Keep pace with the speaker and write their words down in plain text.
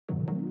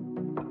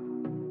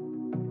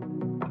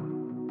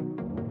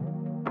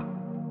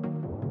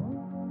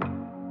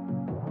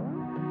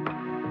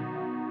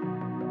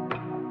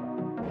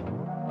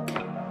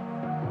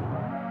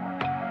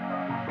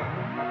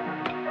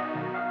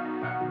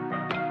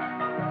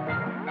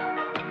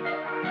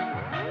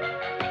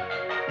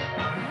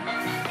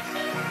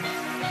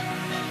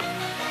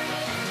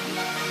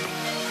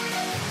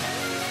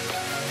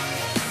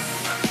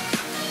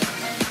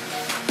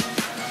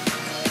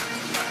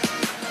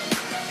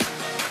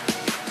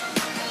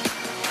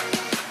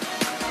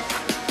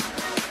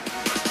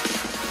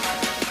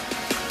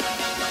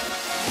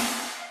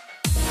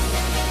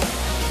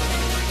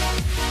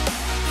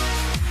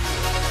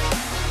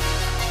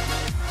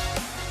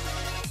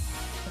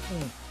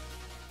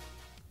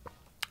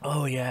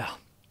Oh yeah,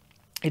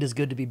 it is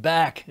good to be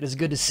back. It is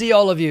good to see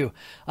all of you.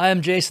 I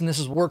am Jason, this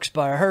is Works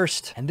by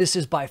Hearst, and this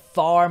is by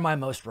far my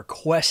most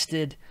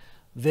requested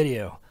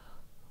video.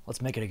 Let's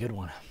make it a good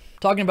one.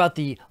 Talking about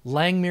the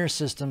Langmuir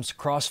Systems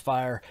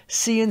Crossfire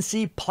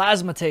CNC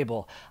plasma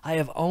table. I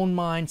have owned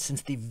mine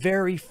since the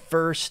very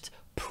first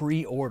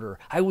pre-order.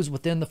 I was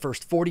within the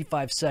first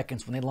 45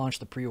 seconds when they launched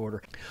the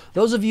pre-order.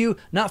 Those of you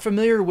not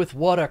familiar with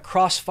what a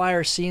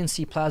Crossfire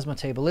CNC plasma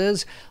table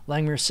is,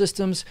 Langmuir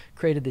Systems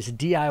created this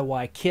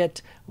DIY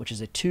kit, which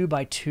is a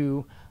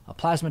 2x2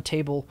 plasma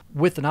table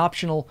with an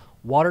optional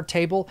water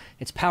table.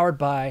 It's powered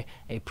by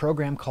a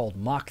program called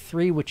Mach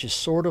 3, which is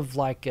sort of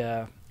like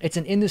it's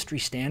an industry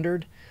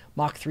standard.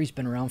 Mach 3's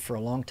been around for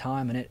a long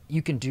time, and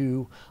you can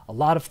do a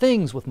lot of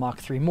things with Mach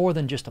 3, more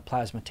than just a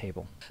plasma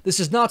table. This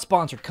is not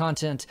sponsored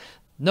content.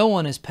 No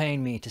one is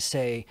paying me to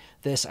say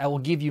this. I will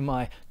give you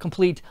my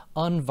complete,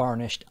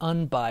 unvarnished,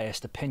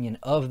 unbiased opinion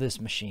of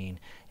this machine,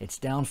 its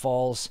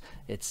downfalls,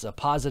 its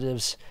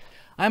positives.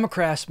 I'm a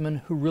craftsman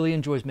who really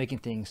enjoys making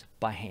things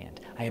by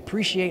hand. I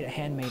appreciate a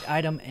handmade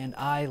item, and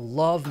I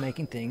love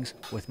making things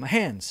with my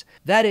hands.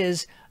 That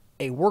is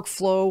a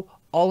workflow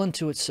all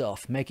into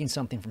itself, making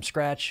something from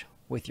scratch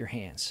with your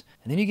hands.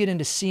 And then you get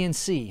into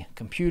CNC,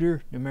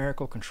 computer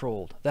numerical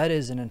controlled. That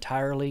is an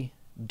entirely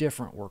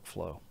different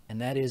workflow. And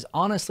that is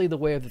honestly the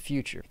way of the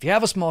future. If you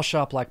have a small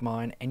shop like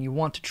mine and you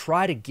want to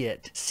try to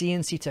get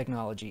CNC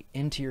technology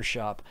into your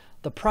shop,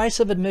 the price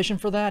of admission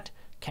for that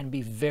can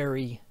be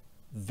very,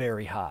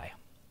 very high.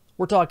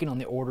 We're talking on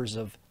the orders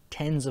of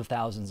tens of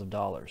thousands of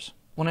dollars.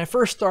 When I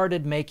first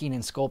started making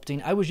and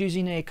sculpting, I was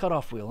using a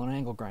cutoff wheel and an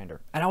angle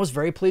grinder, and I was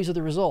very pleased with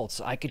the results.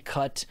 I could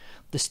cut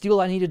the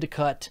steel I needed to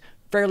cut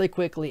fairly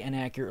quickly and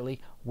accurately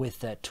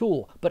with that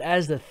tool. But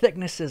as the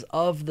thicknesses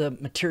of the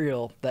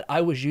material that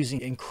I was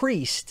using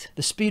increased,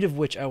 the speed of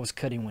which I was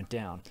cutting went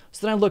down.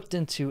 So then I looked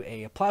into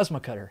a plasma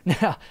cutter.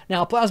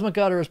 Now a plasma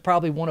cutter is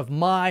probably one of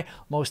my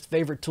most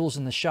favorite tools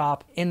in the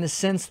shop, in the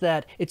sense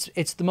that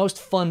it's the most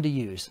fun to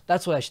use.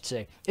 That's what I should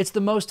say. It's the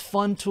most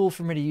fun tool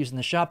for me to use in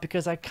the shop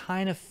because I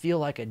kind of feel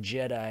like a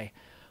Jedi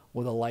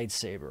with a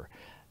lightsaber.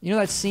 You know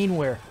that scene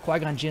where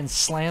Qui-Gon Jinn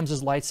slams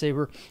his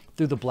lightsaber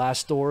through the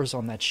blast doors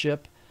on that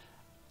ship?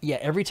 Yeah,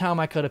 every time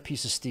I cut a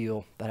piece of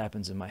steel, that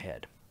happens in my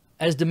head.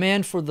 As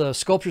demand for the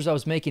sculptures I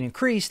was making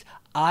increased,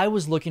 I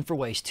was looking for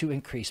ways to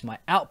increase my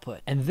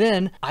output. And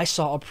then I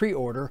saw a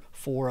pre-order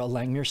for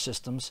Langmuir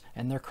Systems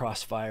and their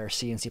Crossfire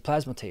CNC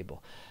plasma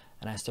table.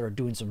 And I started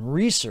doing some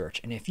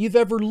research. And if you've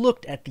ever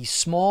looked at the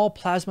small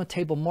plasma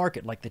table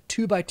market, like the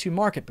 2x2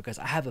 market, because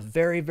I have a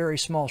very, very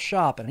small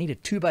shop and I need a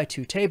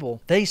 2x2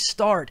 table, they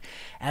start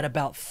at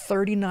about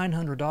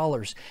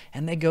 $3,900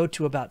 and they go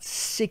to about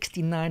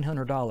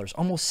 $6,900,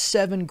 almost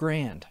 $7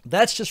 grand.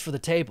 That's just for the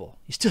table.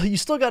 You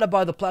still got to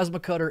buy the plasma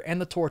cutter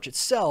and the torch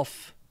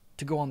itself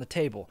to go on the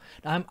table.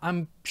 Now,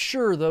 I'm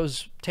sure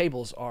those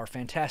tables are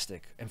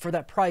fantastic. And for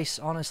that price,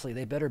 honestly,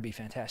 they better be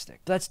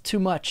fantastic. That's too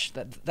much.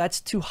 That's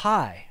too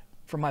high.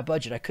 For my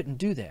budget, I couldn't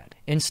do that.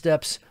 In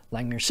steps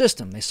Langmuir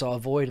System. They saw a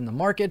void in the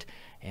market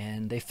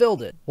and they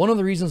filled it. One of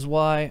the reasons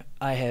why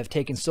I have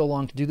taken so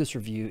long to do this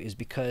review is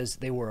because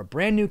they were a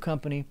brand new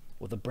company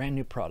with a brand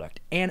new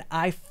product. And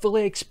I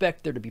fully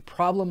expect there to be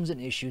problems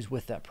and issues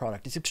with that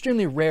product. It's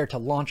extremely rare to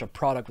launch a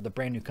product with a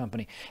brand new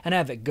company and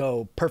have it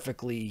go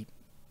perfectly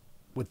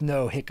with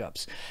no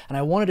hiccups. And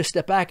I wanted to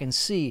step back and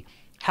see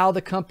how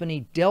the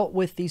company dealt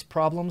with these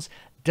problems,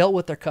 dealt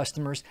with their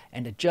customers,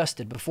 and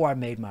adjusted before I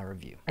made my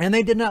review. And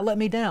they did not let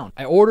me down.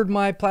 I ordered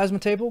my plasma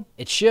table,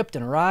 it shipped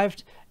and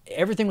arrived.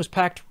 Everything was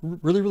packed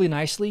really, really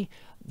nicely.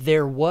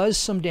 There was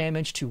some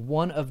damage to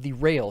one of the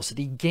rails.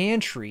 The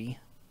gantry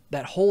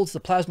that holds the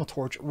plasma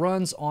torch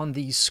runs on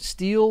these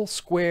steel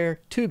square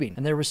tubing.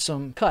 And there was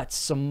some cuts,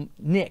 some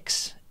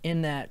nicks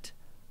in that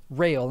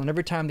rail. And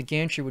every time the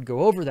gantry would go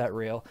over that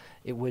rail,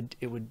 it would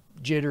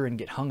jitter and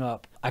get hung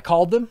up. I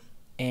called them,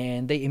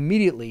 and they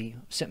immediately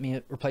sent me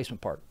a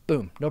replacement part.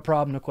 Boom, no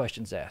problem, no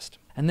questions asked.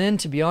 And then,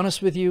 to be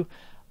honest with you,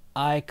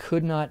 I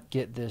could not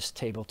get this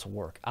table to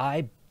work.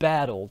 I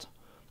battled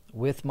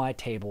with my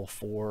table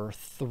for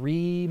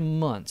 3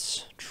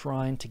 months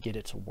trying to get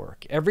it to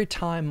work. Every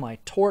time my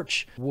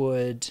torch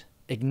would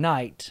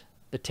ignite,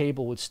 the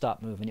table would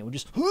stop moving. It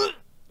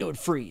would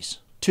freeze.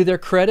 To their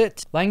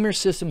credit, Langmuir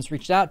Systems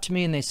reached out to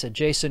me and they said,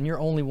 Jason, you're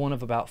only one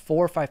of about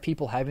 4 or 5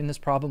 people having this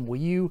problem. Will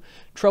you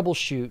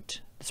troubleshoot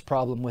this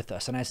problem with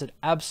us? And I said,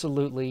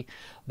 absolutely.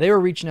 They were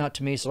reaching out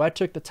to me, so I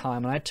took the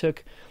time, and I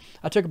took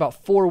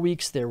about 4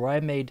 weeks there where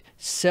I made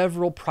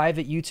several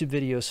private YouTube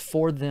videos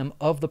for them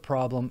of the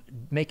problem,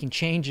 making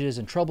changes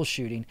and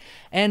troubleshooting.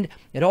 And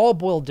it all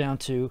boiled down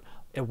to,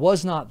 it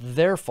was not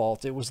their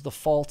fault, it was the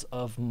fault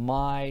of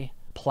my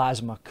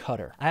plasma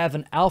cutter. I have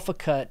an Alpha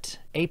Cut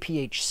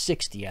APH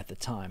 60 at the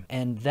time,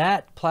 and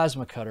that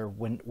plasma cutter,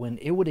 when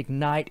it would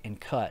ignite and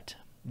cut,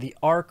 the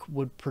arc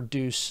would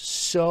produce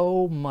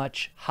so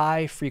much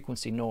high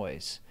frequency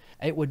noise.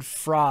 It would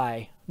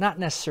fry, not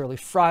necessarily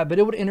fry, but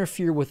it would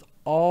interfere with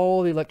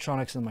all the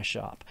electronics in my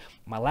shop.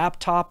 My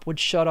laptop would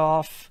shut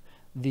off,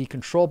 the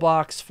control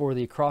box for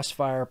the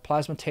Crossfire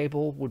plasma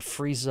table would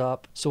freeze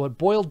up. So it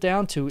boiled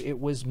down to it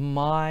was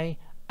my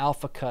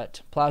Alpha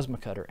Cut plasma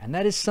cutter. And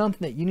that is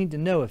something that you need to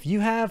know. If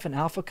you have an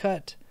Alpha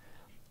Cut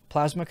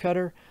plasma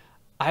cutter,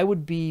 I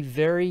would be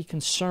very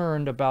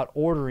concerned about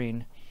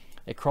ordering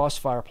a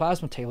Crossfire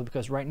plasma table,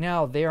 because right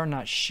now they are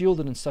not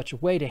shielded in such a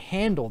way to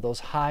handle those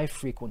high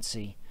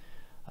frequency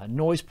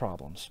noise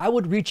problems. I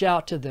would reach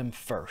out to them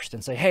first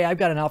and say, hey, I've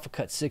got an Alpha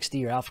Cut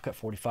 60 or Alpha Cut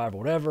 45 or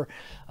whatever.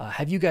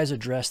 Have you guys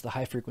addressed the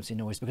high frequency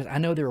noise? Because I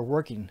know they were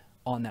working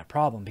on that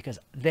problem, because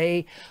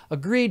they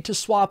agreed to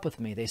swap with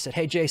me. They said,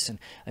 hey, Jason,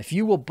 if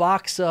you will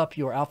box up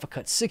your Alpha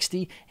Cut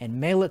 60 and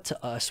mail it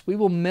to us, we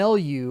will mail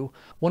you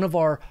one of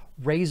our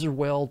razor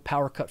weld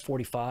Power Cut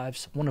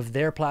 45s, one of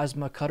their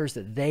plasma cutters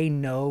that they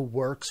know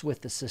works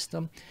with the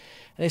system.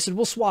 And they said,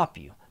 we'll swap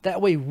you.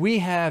 That way we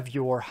have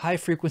your high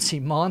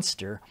frequency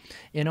monster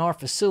in our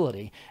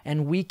facility,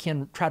 and we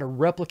can try to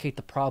replicate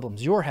the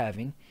problems you're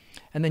having.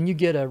 And then you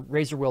get a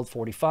razor weld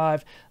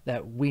 45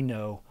 that we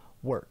know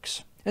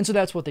works. And so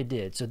that's what they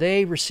did. So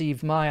they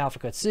received my Alpha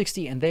Cut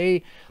 60, and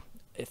they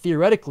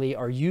theoretically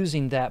are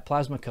using that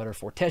plasma cutter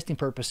for testing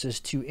purposes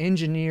to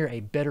engineer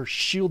a better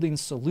shielding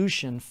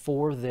solution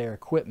for their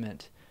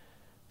equipment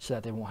so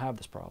that they won't have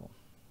this problem.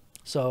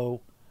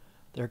 So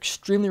they're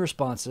extremely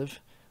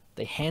responsive.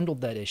 They handled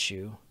that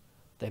issue.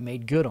 They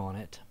made good on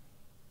it.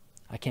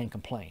 I can't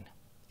complain.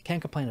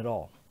 Can't complain at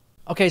all.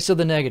 Okay, so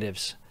the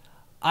negatives.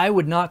 I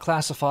would not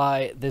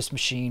classify this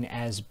machine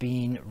as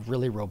being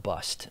really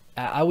robust.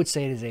 I would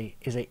say it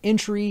is a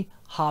entry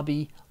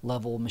hobby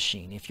level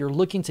machine. If you're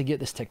looking to get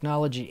this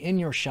technology in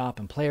your shop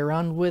and play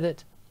around with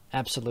it,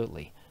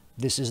 absolutely,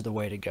 this is the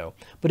way to go.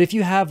 But if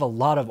you have a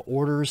lot of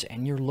orders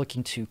and you're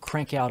looking to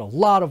crank out a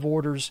lot of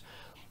orders,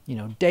 you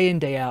know, day in,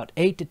 day out,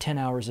 8 to 10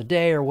 hours a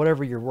day or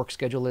whatever your work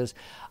schedule is,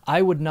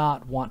 I would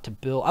not want to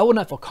build, I would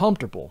not feel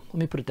comfortable, let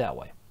me put it that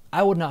way.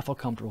 I would not feel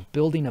comfortable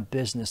building a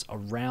business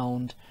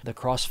around the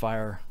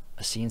Crossfire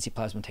CNC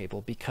plasma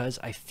table, because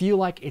I feel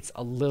like it's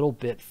a little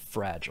bit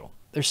fragile.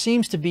 There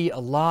seems to be a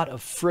lot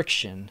of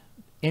friction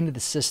into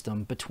the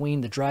system between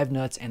the drive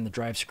nuts and the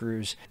drive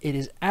screws. It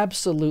is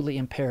absolutely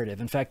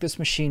imperative. In fact, this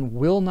machine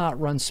will not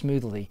run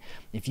smoothly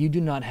if you do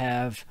not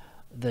have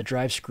the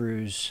drive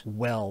screws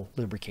well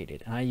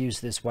lubricated. And I use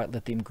this white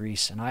lithium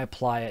grease, and I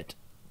apply it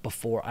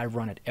before I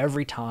run it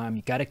every time.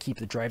 You got to keep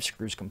the drive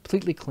screws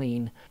completely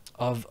clean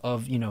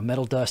of you know,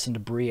 metal dust and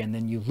debris, and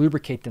then you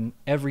lubricate them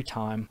every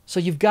time. So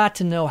you've got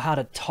to know how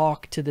to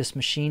talk to this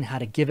machine, how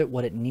to give it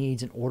what it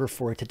needs in order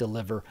for it to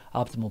deliver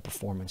optimal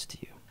performance to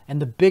you.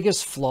 And the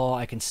biggest flaw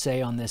I can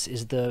say on this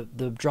is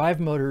the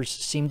drive motors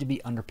seem to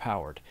be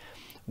underpowered.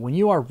 When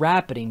you are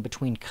rapiding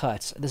between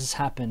cuts, this has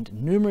happened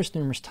numerous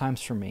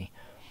times for me.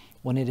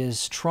 When it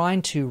is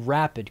trying to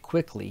rapid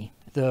quickly,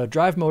 the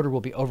drive motor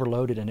will be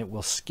overloaded and it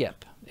will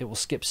skip. It will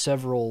skip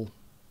several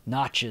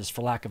notches,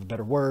 for lack of a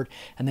better word,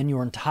 and then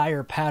your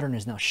entire pattern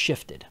is now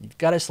shifted. You've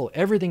got to slow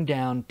everything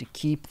down to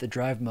keep the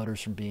drive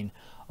motors from being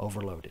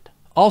overloaded.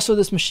 Also,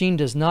 this machine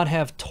does not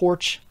have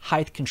torch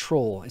height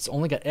control. It's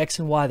only got X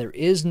and Y. There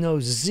is no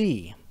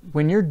Z.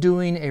 When you're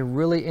doing a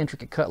really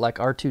intricate cut like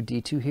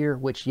R2-D2 here,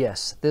 which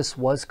yes, this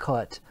was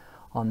cut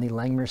on the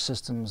Langmuir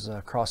Systems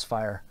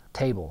Crossfire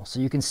table, so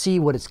you can see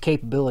what its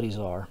capabilities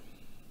are.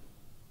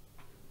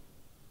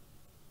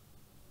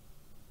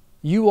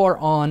 You are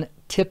on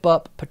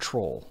tip-up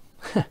patrol.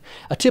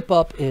 A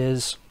tip-up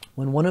is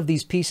when one of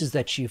these pieces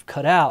that you've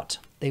cut out,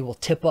 they will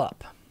tip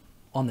up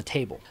on the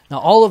table. Now,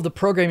 all of the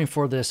programming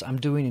for this I'm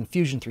doing in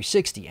Fusion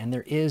 360, and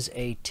there is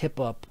a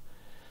tip-up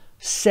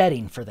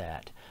setting for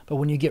that. But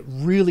when you get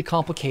really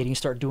complicated and you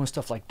start doing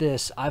stuff like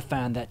this, I've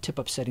found that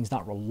tip-up setting is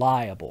not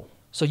reliable.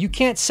 So you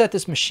can't set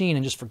this machine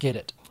and just forget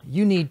it.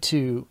 You need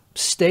to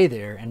stay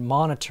there and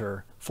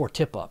monitor for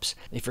tip-ups.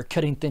 If you're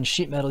cutting thin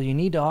sheet metal, you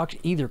need to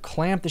either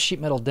clamp the sheet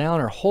metal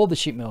down or hold the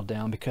sheet metal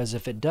down, because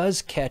if it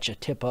does catch a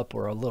tip-up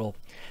or a little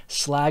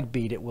slag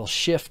bead, it will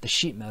shift the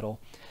sheet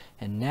metal,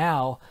 and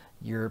now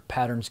your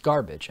pattern's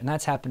garbage. And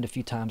that's happened a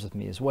few times with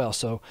me as well.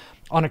 So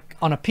on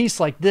a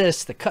piece like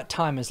this, the cut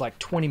time is like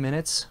 20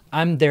 minutes.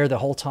 I'm there the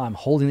whole time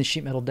holding the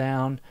sheet metal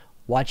down,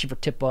 watching for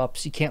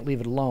tip-ups. You can't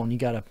leave it alone. You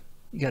gotta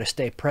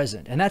stay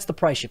present, and that's the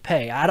price you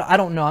pay. I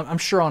don't know. I'm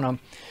sure on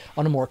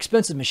a more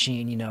expensive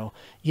machine, you know,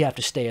 you have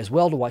to stay as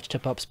well to watch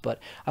tip-ups. But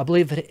I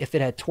believe that if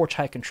it had torch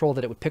height control,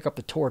 that it would pick up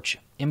the torch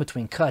in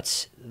between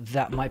cuts.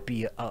 That might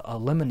be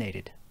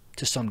eliminated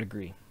to some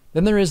degree.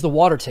 Then there is the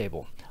water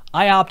table.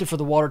 I opted for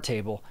the water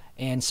table,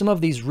 and some of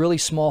these really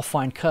small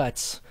fine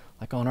cuts,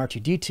 like on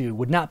R2-D2,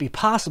 would not be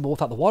possible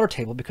without the water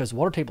table, because the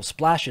water table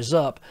splashes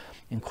up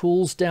and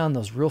cools down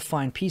those real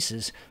fine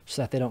pieces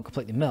so that they don't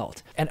completely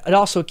melt. And it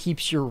also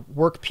keeps your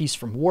workpiece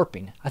from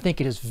warping. I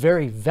think it is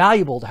very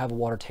valuable to have a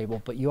water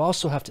table, but you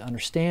also have to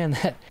understand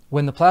that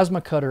when the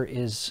plasma cutter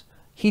is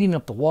heating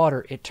up the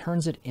water, it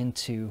turns it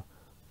into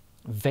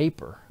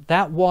vapor.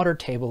 That water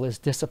table is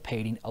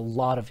dissipating a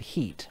lot of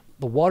heat.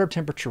 the water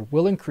temperature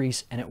will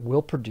increase and it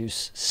will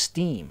produce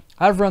steam.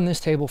 I've run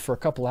this table for a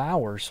couple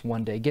hours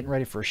one day getting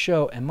ready for a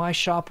show, and my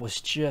shop was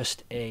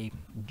just a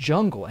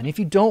jungle. And if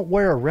you don't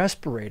wear a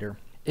respirator,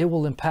 it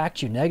will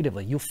impact you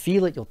negatively. You'll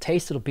feel it, you'll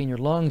taste it, it'll be in your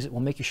lungs, it will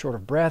make you short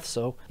of breath.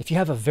 So if you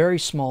have a very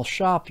small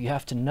shop, you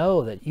have to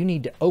know that you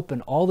need to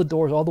open all the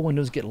doors, all the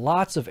windows, get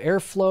lots of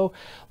airflow.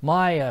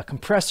 My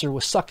compressor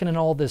was sucking in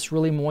all this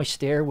really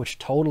moist air, which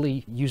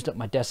totally used up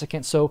my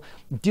desiccant. So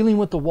dealing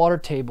with the water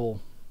table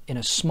in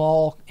a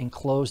small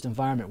enclosed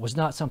environment was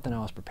not something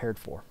I was prepared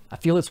for. I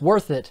feel it's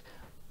worth it,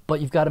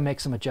 but you've got to make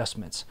some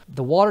adjustments.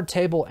 The water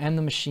table and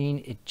the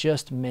machine, it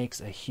just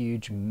makes a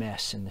huge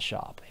mess in the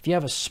shop. If you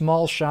have a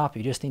small shop,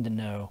 you just need to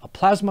know a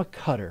plasma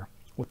cutter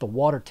with the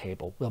water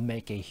table will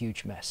make a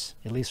huge mess,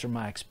 at least from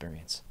my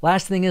experience.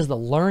 Last thing is the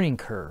learning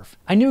curve.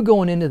 I knew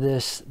going into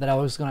this that I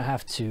was going to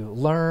have to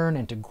learn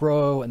and to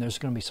grow, and there's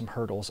going to be some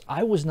hurdles.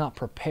 I was not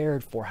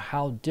prepared for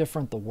how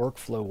different the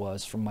workflow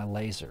was from my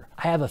laser.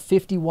 I have a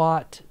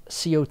 50-watt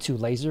CO2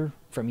 laser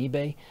from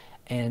eBay,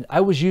 and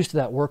I was used to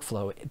that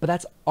workflow, but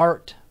that's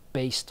art-based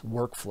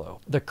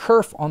workflow. The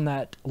kerf on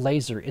that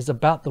laser is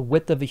about the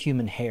width of a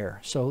human hair.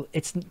 So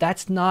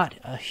that's not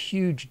a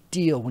huge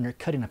deal when you're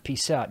cutting a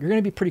piece out. You're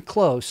going to be pretty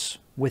close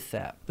with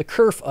that. The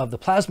kerf of the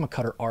plasma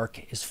cutter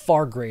arc is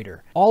far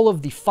greater. All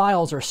of the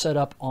files are set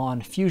up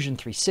on Fusion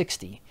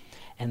 360.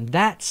 And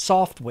that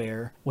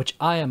software, which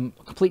I am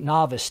a complete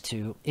novice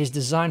to, is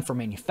designed for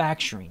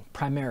manufacturing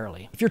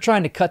primarily. If you're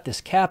trying to cut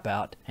this cap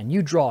out and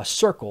you draw a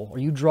circle, or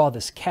you draw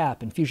this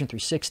cap in Fusion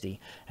 360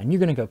 and you're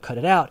going to go cut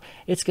it out,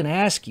 it's going to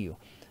ask you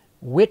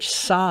which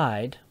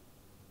side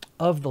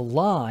of the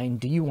line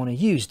do you want to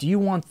use? Do you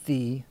want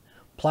the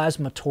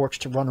plasma torch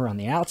to run around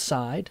the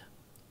outside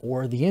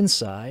or the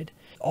inside?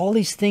 All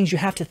these things you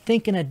have to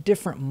think in a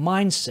different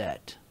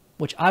mindset,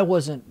 which I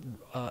wasn't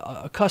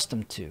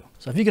accustomed to.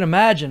 So if you can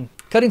imagine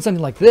cutting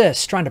something like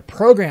this, trying to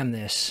program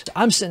this,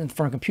 I'm sitting in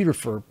front of a computer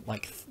for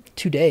like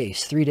 2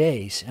 days, 3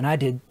 days, and I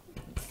did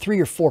 3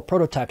 or 4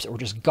 prototypes that were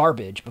just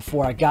garbage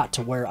before I got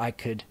to where I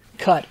could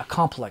cut a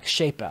complex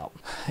shape out.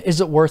 Is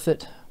it worth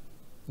it?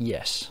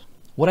 Yes.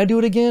 Would I do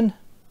it again?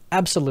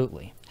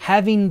 Absolutely.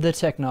 Having the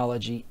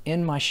technology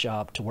in my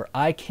shop to where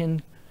I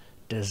can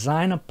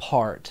design a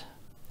part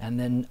and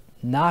then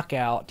knock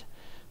out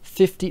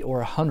 50 or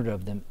 100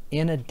 of them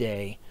in a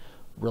day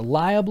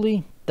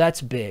reliably,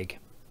 that's big.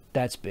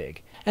 That's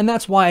big. And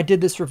that's why I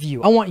did this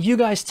review. I want you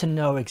guys to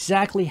know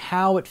exactly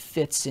how it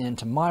fits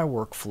into my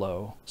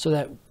workflow so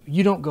that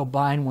you don't go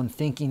buying one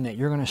thinking that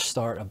you're going to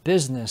start a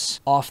business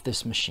off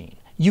this machine.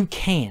 You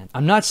can.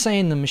 I'm not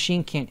saying the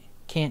machine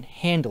can't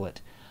handle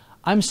it.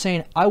 I'm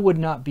saying I would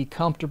not be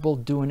comfortable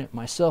doing it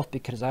myself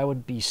because I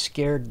would be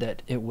scared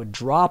that it would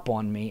drop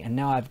on me, and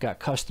now I've got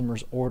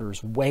customers'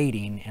 orders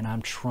waiting and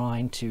I'm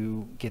trying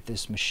to get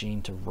this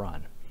machine to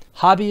run.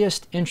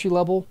 Hobbyist, entry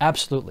level,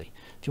 absolutely.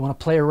 If you want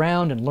to play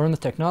around and learn the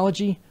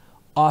technology,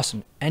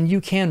 awesome. And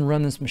you can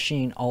run this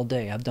machine all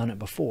day. I've done it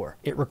before.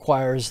 It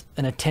requires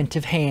an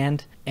attentive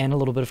hand and a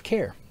little bit of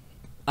care.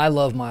 I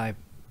love my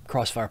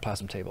Crossfire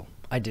plasma table.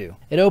 I do.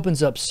 It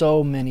opens up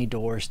so many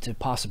doors to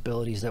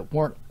possibilities that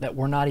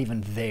were not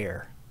even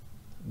there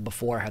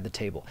before I had the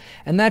table.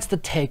 And that's the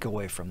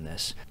takeaway from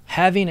this.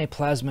 Having a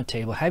plasma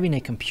table, having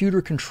a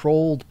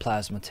computer-controlled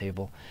plasma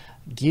table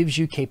gives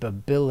you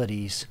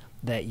capabilities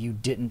that you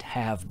didn't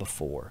have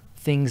before.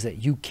 Things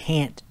that you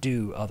can't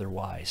do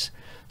otherwise.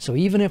 So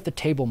even if the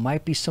table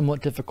might be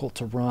somewhat difficult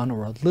to run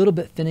or a little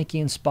bit finicky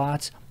in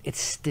spots, it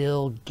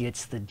still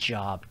gets the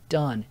job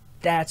done.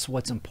 That's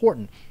what's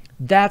important.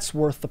 That's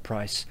worth the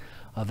price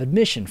of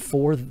admission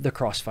for the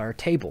Crossfire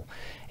table.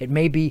 It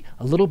may be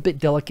a little bit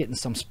delicate in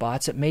some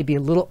spots. It may be a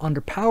little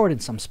underpowered in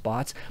some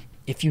spots.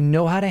 If you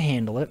know how to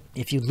handle it,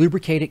 if you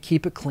lubricate it,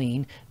 keep it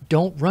clean,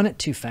 don't run it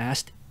too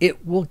fast,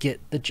 it will get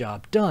the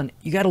job done.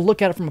 You got to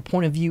look at it from a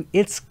point of view.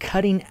 It's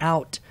cutting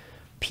out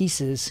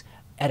pieces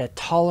at a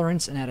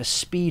tolerance and at a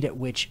speed at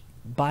which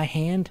by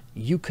hand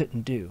you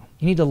couldn't do.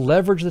 You need to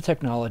leverage the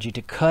technology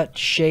to cut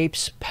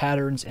shapes,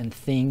 patterns, and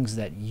things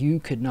that you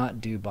could not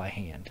do by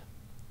hand.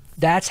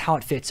 That's how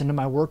it fits into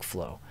my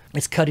workflow.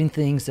 It's cutting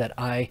things that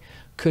I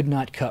could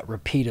not cut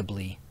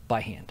repeatably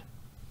by hand.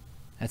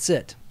 That's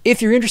it.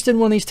 If you're interested in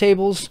one of these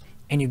tables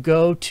and you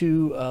go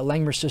to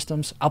Langmuir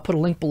Systems, I'll put a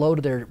link below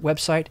to their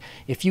website.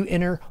 If you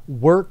enter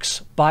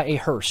Works by a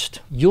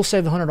Hearst, you'll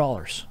save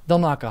 $100. They'll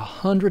knock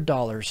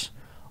 $100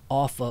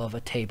 off of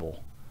a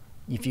table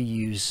if you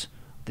use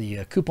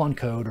the coupon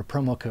code or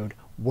promo code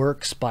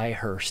Works by a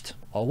Hearst,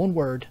 all one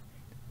word,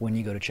 when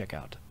you go to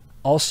checkout.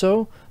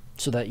 Also,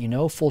 so that you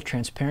know, full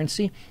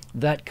transparency,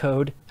 that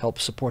code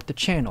helps support the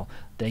channel.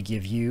 They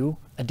give you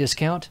a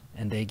discount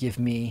and they give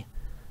me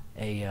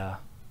a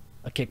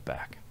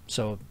kickback.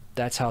 So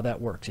that's how that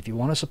works. If you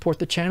want to support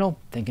the channel,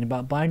 thinking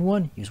about buying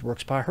one, use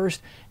Works by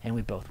Hearst and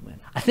we both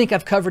win. I think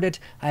I've covered it.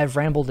 I have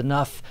rambled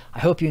enough. I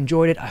hope you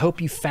enjoyed it. I hope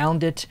you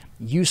found it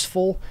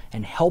useful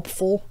and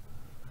helpful.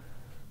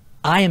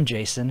 I am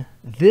Jason.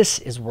 This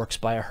is Works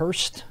by a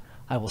Hearst.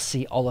 I will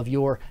see all of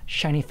your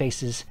shiny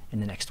faces in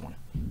the next one.